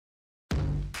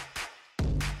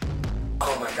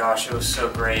my gosh, it was so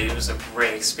great. It was a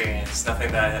great experience.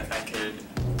 Nothing that I could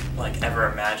like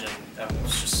ever imagine. It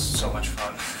was just so much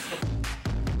fun.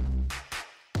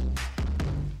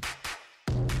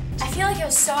 I feel like it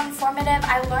was so informative.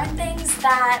 I learned things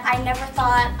that I never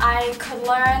thought I could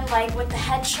learn, like with the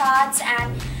headshots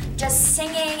and just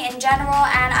singing in general.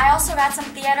 And I also got some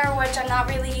theater, which I'm not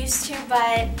really used to,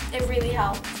 but it really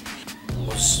helped. It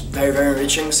was very, very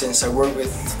enriching since I worked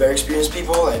with very experienced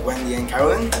people like Wendy and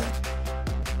Carolyn.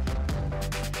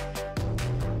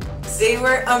 They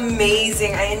were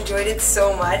amazing. I enjoyed it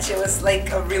so much. It was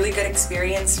like a really good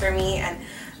experience for me, and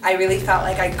I really felt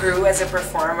like I grew as a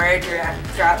performer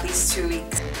throughout these 2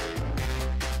 weeks.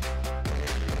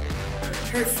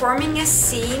 Performing a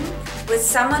scene with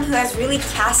someone who has really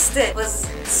cast it was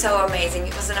so amazing.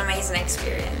 It was an amazing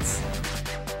experience.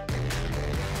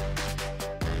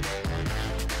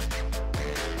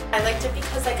 I liked it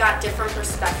because I got different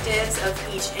perspectives of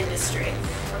each industry.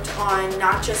 On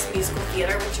not just musical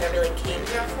theater, which I really came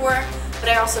here for, but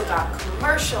I also got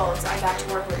commercials. I got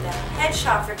to work with a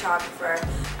headshot photographer.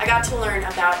 I got to learn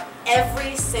about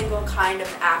every single kind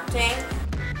of acting.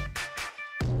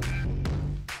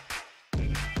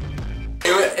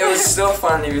 It was still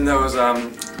fun, even though it was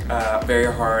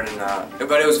very hard,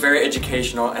 but it was very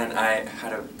educational, and I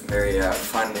had a very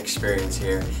fun experience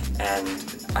here, and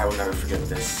I will never forget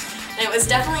this. And it was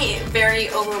definitely very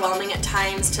overwhelming at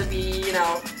times to be, you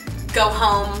know, go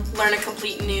home, learn a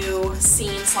complete new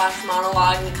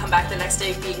scene/monologue, and come back the next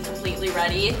day being completely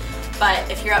ready.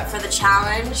 But if you're up for the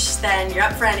challenge, then you're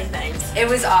up for anything. It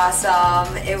was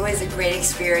awesome. It was a great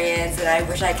experience, and I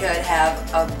wish I could have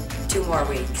 2 more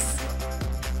weeks.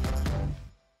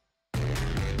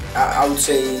 I would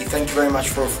say thank you very much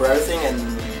for everything,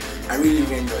 and I really,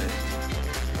 really enjoyed it.